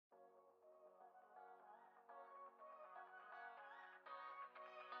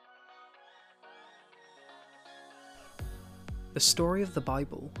The story of the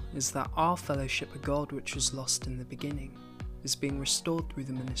Bible is that our fellowship with God, which was lost in the beginning, is being restored through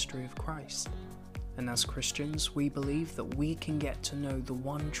the ministry of Christ. And as Christians, we believe that we can get to know the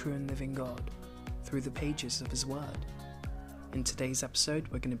one true and living God through the pages of His Word. In today's episode,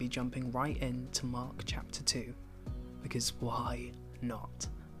 we're going to be jumping right into Mark chapter 2, because why not?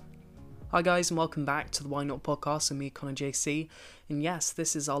 Hi guys, and welcome back to the Why Not podcast with me, Connor JC. And yes,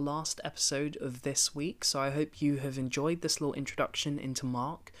 this is our last episode of this week, so I hope you have enjoyed this little introduction into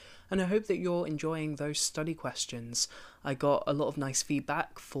Mark, and I hope that you're enjoying those study questions. I got a lot of nice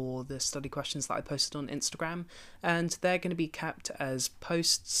feedback for the study questions that I posted on Instagram, and they're going to be kept as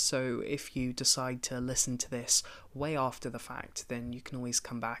posts, so if you decide to listen to this way after the fact, then you can always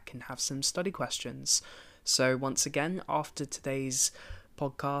come back and have some study questions. So once again, after today's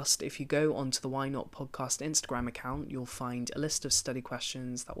podcast, if you go onto the Why Not podcast Instagram account, you'll find a list of study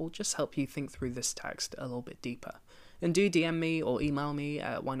questions that will just help you think through this text a little bit deeper. And do DM me or email me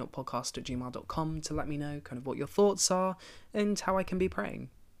at whynotpodcast@gmail.com to let me know kind of what your thoughts are and how I can be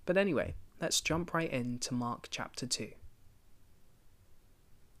praying. But anyway, let's jump right into Mark chapter 2.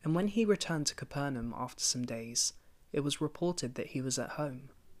 And when he returned to Capernaum after some days, it was reported that he was at home,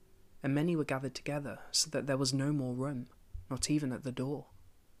 and many were gathered together, so that there was no more room, not even at the door.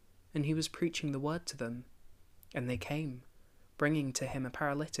 And he was preaching the word to them. And they came, bringing to him a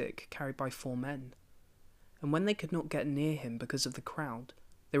paralytic carried by 4 men. And when they could not get near him because of the crowd,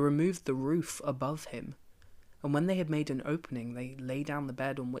 they removed the roof above him. And when they had made an opening, they lay down the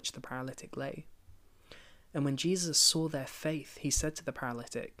bed on which the paralytic lay. And when Jesus saw their faith, he said to the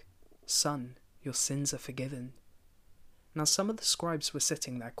paralytic, "Son, your sins are forgiven." Now some of the scribes were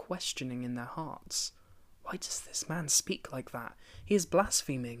sitting there questioning in their hearts, "Why does this man speak like that? He is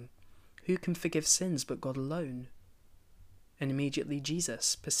blaspheming. Who can forgive sins but God alone?" And immediately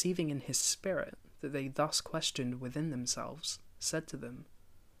Jesus, perceiving in his spirit that they thus questioned within themselves, said to them,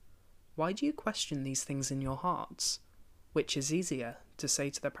 "Why do you question these things in your hearts? Which is easier, to say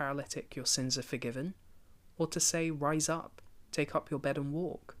to the paralytic, 'Your sins are forgiven,' or to say, 'Rise up, take up your bed and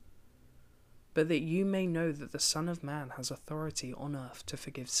walk'? But that you may know that the Son of Man has authority on earth to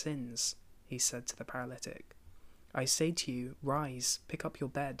forgive sins," he said to the paralytic, "I say to you, rise, pick up your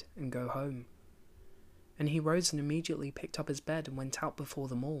bed, and go home." And he rose and immediately picked up his bed and went out before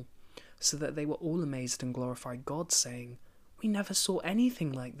them all, so that they were all amazed and glorified God, saying, "We never saw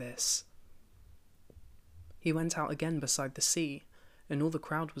anything like this." He went out again beside the sea, and all the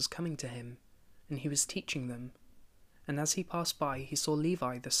crowd was coming to him, and he was teaching them. And as he passed by, he saw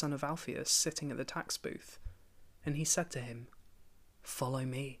Levi the son of Alphaeus sitting at the tax booth, and he said to him, "Follow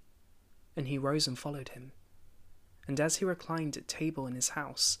me." And he rose and followed him. And as he reclined at table in his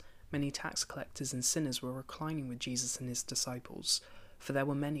house, many tax collectors and sinners were reclining with Jesus and his disciples, for there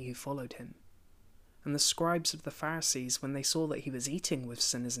were many who followed him. And the scribes of the Pharisees, when they saw that he was eating with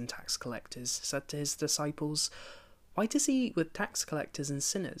sinners and tax collectors, said to his disciples, "Why does he eat with tax collectors and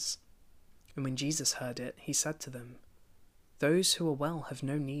sinners?" And when Jesus heard it, he said to them, "Those who are well have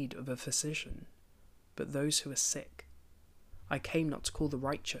no need of a physician, but those who are sick. I came not to call the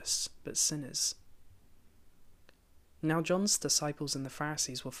righteous, but sinners." Now John's disciples and the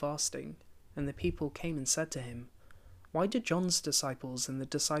Pharisees were fasting, and the people came and said to him, "Why do John's disciples and the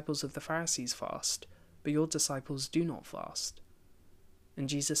disciples of the Pharisees fast, but your disciples do not fast?" And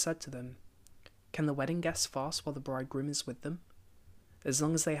Jesus said to them, "Can the wedding guests fast while the bridegroom is with them? As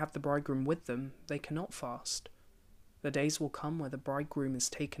long as they have the bridegroom with them, they cannot fast. The days will come where the bridegroom is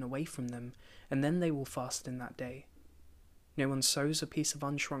taken away from them, and then they will fast in that day. No one sews a piece of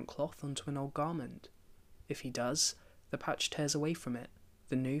unshrunk cloth onto an old garment. If he does, the patch tears away from it,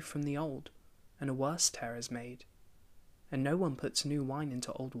 the new from the old, and a worse tear is made. And no one puts new wine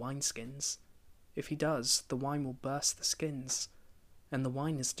into old wineskins. If he does, the wine will burst the skins, and the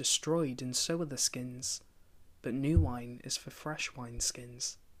wine is destroyed, and so are the skins. But new wine is for fresh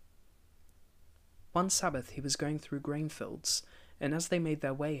wineskins." One Sabbath he was going through grain fields, and as they made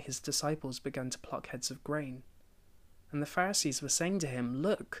their way, his disciples began to pluck heads of grain. And the Pharisees were saying to him,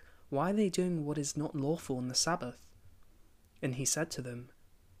 "Look, why are they doing what is not lawful on the Sabbath?" And he said to them,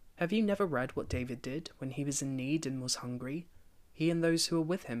 "Have you never read what David did when he was in need and was hungry, he and those who were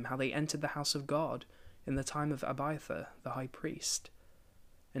with him, how they entered the house of God in the time of Abiathar the high priest,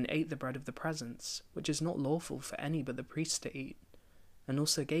 and ate the bread of the presence, which is not lawful for any but the priest to eat, and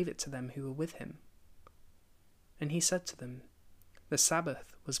also gave it to them who were with him?" And he said to them, "The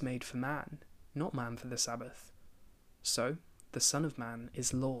Sabbath was made for man, not man for the Sabbath. So the Son of Man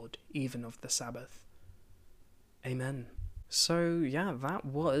is Lord even of the Sabbath." Amen. So yeah, that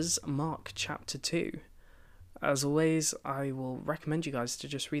was Mark chapter 2. as always, I will recommend you guys to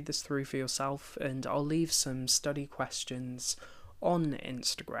just read this through for yourself, and I'll leave some study questions on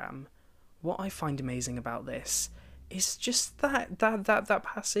Instagram. What I find amazing about this is just that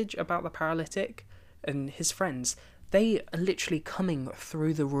passage about the paralytic and his friends. They are literally coming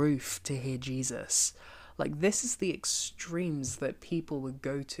through the roof to hear Jesus. Like, this is the extremes that people would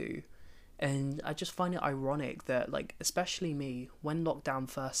go to. And I just find it ironic that, like, especially me, when lockdown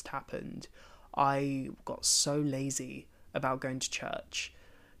first happened, I got so lazy about going to church,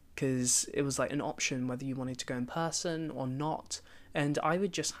 because it was like an option whether you wanted to go in person or not. And I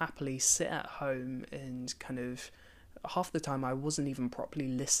would just happily sit at home and kind of, half the time I wasn't even properly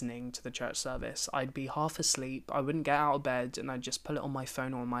listening to the church service. I'd be half asleep, I wouldn't get out of bed, and I'd just put it on my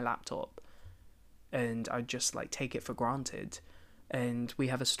phone or on my laptop, and I'd just like take it for granted. And we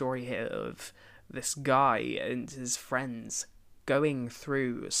have a story here of this guy and his friends going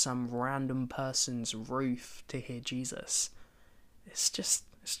through some random person's roof to hear Jesus. It's just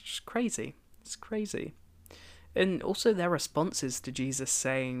crazy. It's crazy. And also their responses to Jesus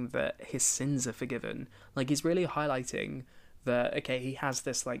saying that his sins are forgiven. Like, he's really highlighting that, okay, he has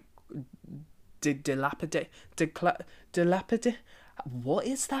this, like, what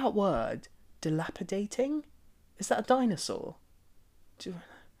is that word? Dilapidating? Is that a dinosaur?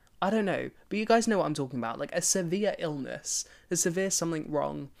 I don't know, but you guys know what I'm talking about. Like, a severe illness, a severe something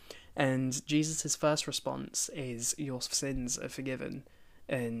wrong, and Jesus' first response is, your sins are forgiven.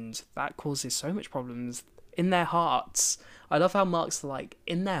 And that causes so much problems in their hearts. I love how Mark's like,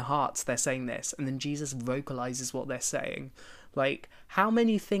 in their hearts they're saying this, and then Jesus vocalizes what they're saying. Like, how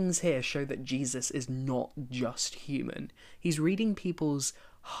many things here show that Jesus is not just human? He's reading people's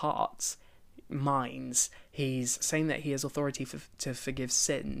hearts, minds. He's saying that he has authority to forgive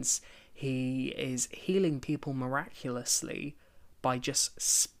sins. He is healing people miraculously by just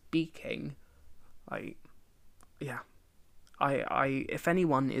speaking. If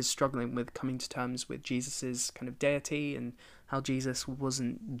anyone is struggling with coming to terms with Jesus's kind of deity and how Jesus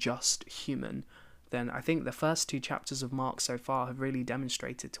wasn't just human, then I think the first 2 chapters of Mark so far have really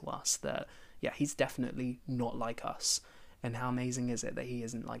demonstrated to us that, yeah, he's definitely not like us. And how amazing is it that he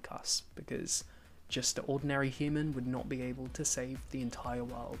isn't like us? Because just an ordinary human would not be able to save the entire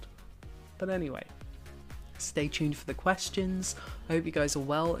world. But anyway, stay tuned for the questions. I hope you guys are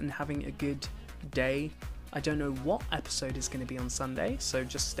well and having a good day. I don't know what episode is going to be on Sunday, so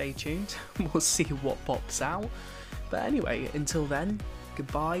just stay tuned. We'll see what pops out. But anyway, until then,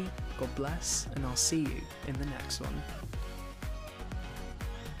 goodbye, God bless, and I'll see you in the next one.